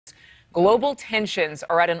Global tensions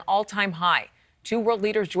are at an all-time high. Two world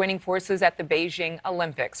leaders joining forces at the Beijing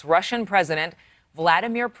Olympics. Russian President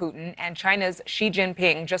Vladimir Putin and China's Xi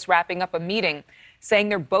Jinping just wrapping up a meeting saying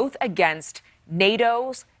they're both against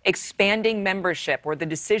NATO's expanding membership, or the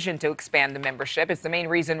decision to expand the membership. It's the main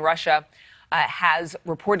reason Russia has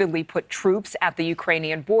reportedly put troops at the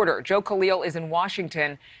Ukrainian border. Joe Khalil is in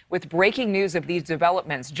Washington with breaking news of these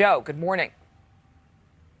developments. Joe, good morning.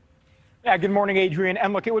 Yeah, good morning, Adrienne.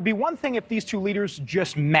 And look, it would be one thing if these two leaders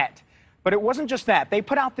just met. But it wasn't just that. They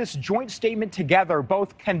put out this joint statement together,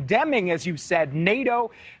 both condemning, as you said,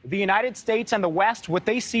 NATO, the United States, and the West, what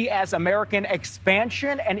they see as American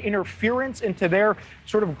expansion and interference into their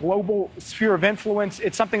sort of global sphere of influence.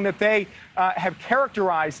 It's something that they have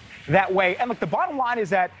characterized that way. And look, the bottom line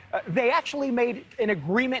is that they actually made an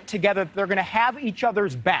agreement together that they're going to have each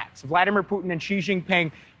other's backs. Vladimir Putin and Xi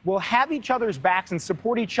Jinping will have each other's backs and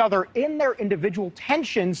support each other in their individual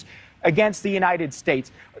tensions against the United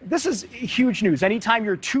States. This is huge news. Anytime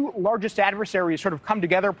your two largest adversaries sort of come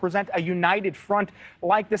together, present a united front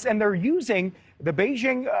like this, and they're using the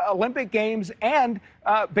Beijing Olympic Games and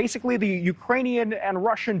basically the Ukrainian and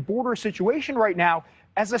Russian border situation right now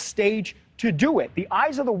as a stage to do it. The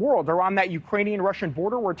eyes of the world are on that Ukrainian-Russian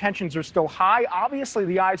border where tensions are still high. Obviously,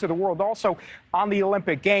 the eyes of the world also on the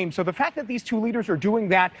Olympic Games. So the fact that these two leaders are doing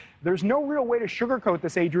that, there's no real way to sugarcoat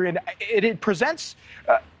this, Adrienne. It presents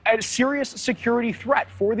a serious security threat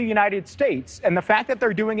for the United States. And the fact that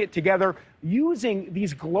they're doing it together using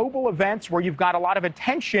these global events where you've got a lot of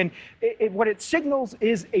attention, what it signals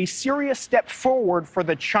is a serious step forward for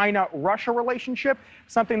the China-Russia relationship,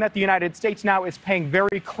 something that the United States now is paying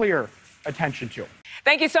very clear attention to.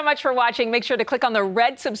 Thank you so much for watching. Make sure to click on the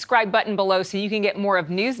red subscribe button below so you can get more of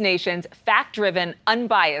NewsNation's fact-driven,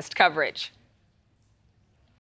 unbiased coverage.